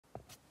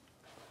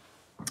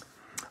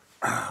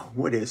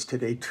What is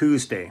today?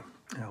 Tuesday.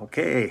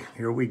 Okay,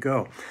 here we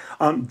go.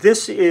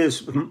 This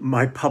is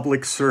my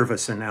public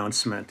service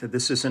announcement.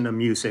 This isn't a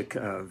music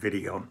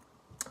video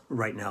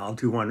right now. I'll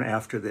do one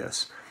after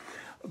this.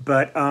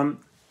 But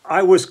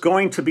I was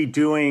going to be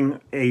doing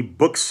a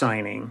book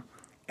signing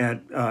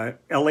at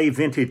LA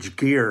Vintage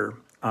Gear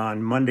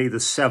on Monday the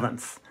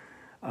 7th,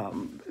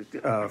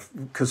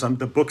 because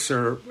the books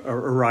are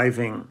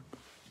arriving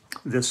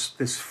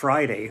this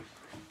Friday,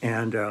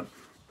 and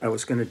I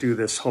was going to do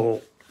this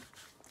whole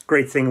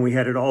great thing. We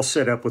had it all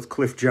set up with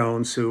Cliff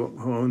Jones, who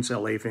owns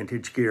LA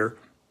Vintage Gear.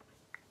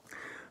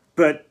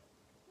 But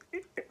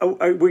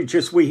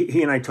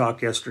he and I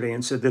talked yesterday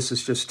and said this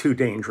is just too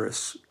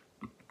dangerous.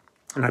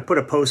 And I put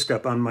a post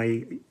up on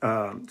my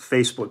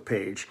Facebook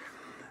page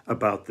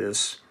about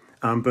this.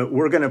 But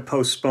we're going to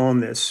postpone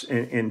this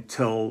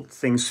until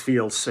things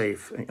feel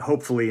safe,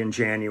 hopefully in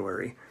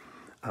January.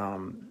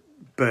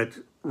 But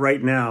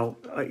right now,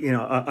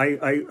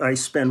 I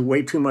spend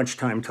way too much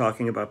time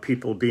talking about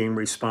people being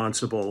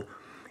responsible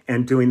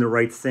and doing the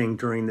right thing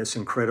during this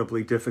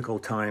incredibly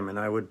difficult time. And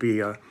I would be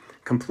a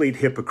complete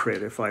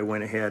hypocrite if I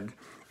went ahead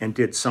and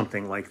did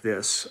something like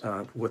this,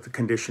 with the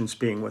conditions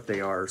being what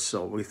they are.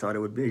 So we thought it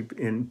would be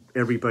in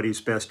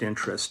everybody's best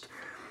interest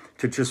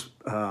to just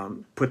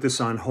put this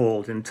on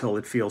hold until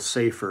it feels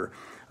safer.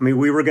 I mean,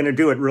 we were going to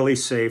do it really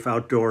safe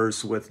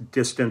outdoors with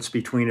distance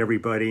between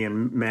everybody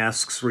and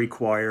masks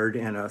required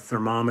and a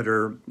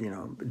thermometer,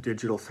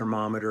 digital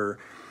thermometer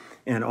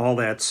and all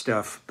that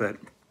stuff. But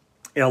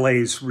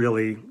LA's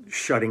really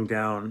shutting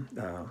down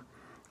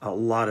a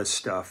lot of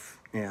stuff.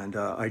 And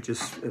I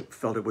just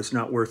felt it was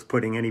not worth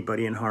putting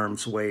anybody in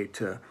harm's way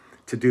to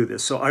do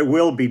this. So I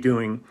will be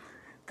doing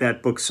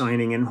that book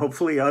signing and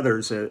hopefully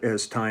others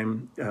as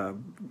time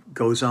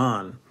goes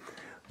on.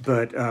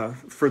 But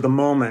for the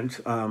moment,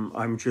 I'm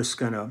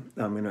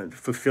gonna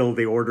fulfill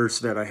the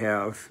orders that I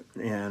have,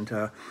 and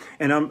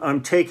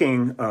I'm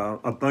taking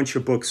a bunch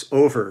of books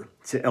over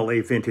to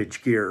LA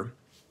Vintage Gear,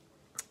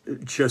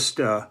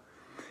 just in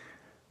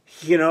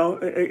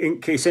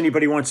case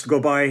anybody wants to go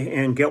by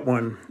and get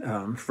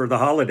one for the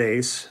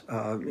holidays.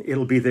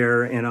 It'll be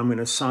there, and I'm going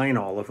to sign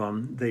all of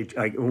them.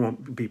 I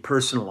won't be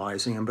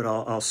personalizing them, but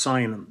I'll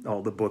sign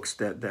all the books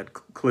that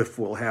Cliff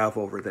will have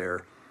over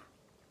there,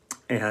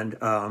 and.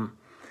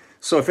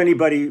 So if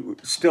anybody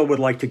still would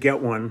like to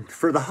get one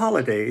for the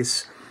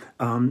holidays,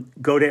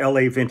 go to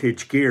LA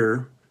Vintage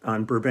Gear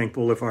on Burbank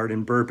Boulevard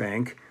in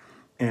Burbank,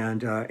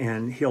 and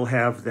he'll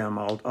have them.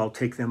 I'll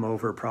take them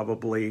over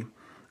probably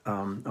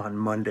on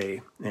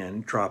Monday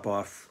and drop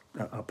off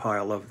a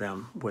pile of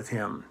them with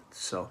him.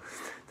 So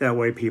that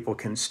way people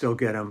can still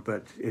get them,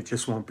 but it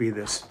just won't be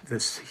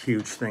this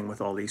huge thing with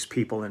all these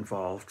people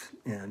involved.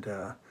 And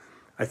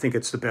I think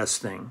it's the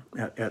best thing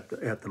at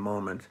the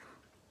moment.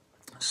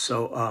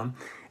 So,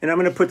 and I'm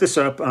going to put this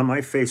up on my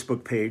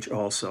Facebook page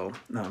also,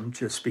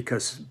 just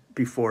because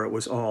before it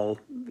was all,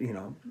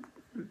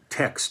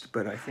 text,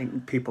 but I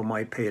think people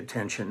might pay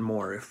attention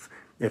more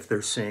if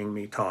they're seeing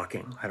me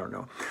talking. I don't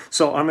know.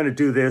 So I'm going to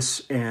do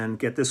this and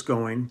get this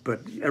going,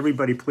 but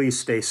everybody please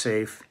stay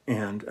safe,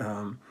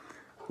 and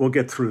we'll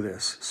get through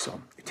this.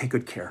 So take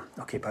good care.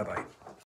 Okay, bye-bye.